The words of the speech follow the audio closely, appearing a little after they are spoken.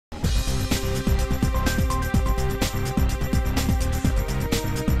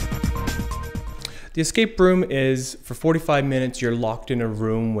The escape room is for 45 minutes, you're locked in a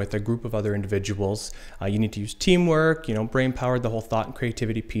room with a group of other individuals. You need to use teamwork, brain power, the whole thought and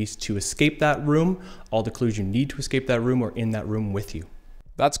creativity piece to escape that room. All the clues you need to escape that room are in that room with you.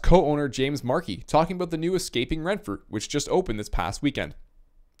 That's co-owner James Markey talking about the new Escaping Renfrew, which just opened this past weekend.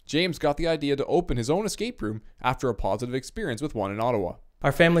 James got the idea to open his own escape room after a positive experience with one in Ottawa.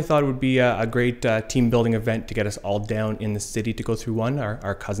 Our family thought it would be a great team building event to get us all down in the city to go through one.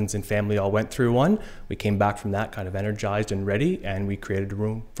 Our cousins and family all went through one. We came back from that kind of energized and ready, and we created a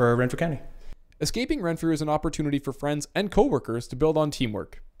room for Renfrew County. Escaping Renfrew is an opportunity for friends and co-workers to build on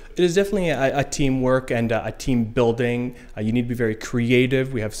teamwork. It is definitely a teamwork and a team building. You need to be very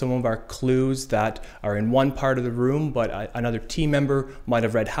creative. We have some of our clues that are in one part of the room, but another team member might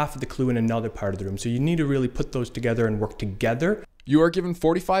have read half of the clue in another part of the room. So you need to really put those together and work together. You are given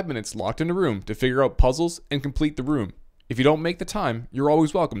 45 minutes locked in a room to figure out puzzles and complete the room. If you don't make the time, you're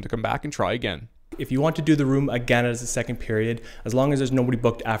always welcome to come back and try again. If you want to do the room again as a second period, as long as there's nobody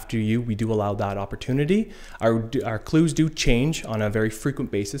booked after you, we do allow that opportunity. Our clues do change on a very frequent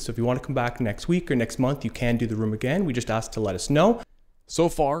basis. So if you want to come back next week or next month, you can do the room again. We just ask to let us know. So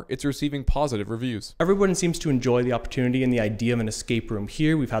far, it's receiving positive reviews. Everyone seems to enjoy the opportunity and the idea of an escape room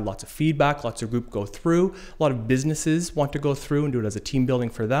here. We've had lots of feedback, lots of group go through. A lot of businesses want to go through and do it as a team building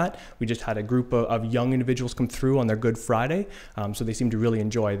for that. We just had a group of young individuals come through on their Good Friday, so they seem to really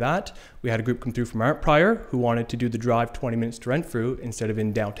enjoy that. We had a group come through from Art Prior who wanted to do the drive 20 minutes to Renfrew instead of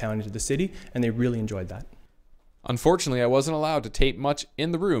in downtown into the city, and they really enjoyed that. Unfortunately, I wasn't allowed to tape much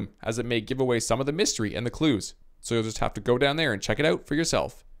in the room as it may give away some of the mystery and the clues. So you'll just have to go down there and check it out for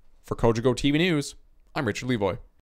yourself. For Cogeco TV News, I'm Richard Levoy.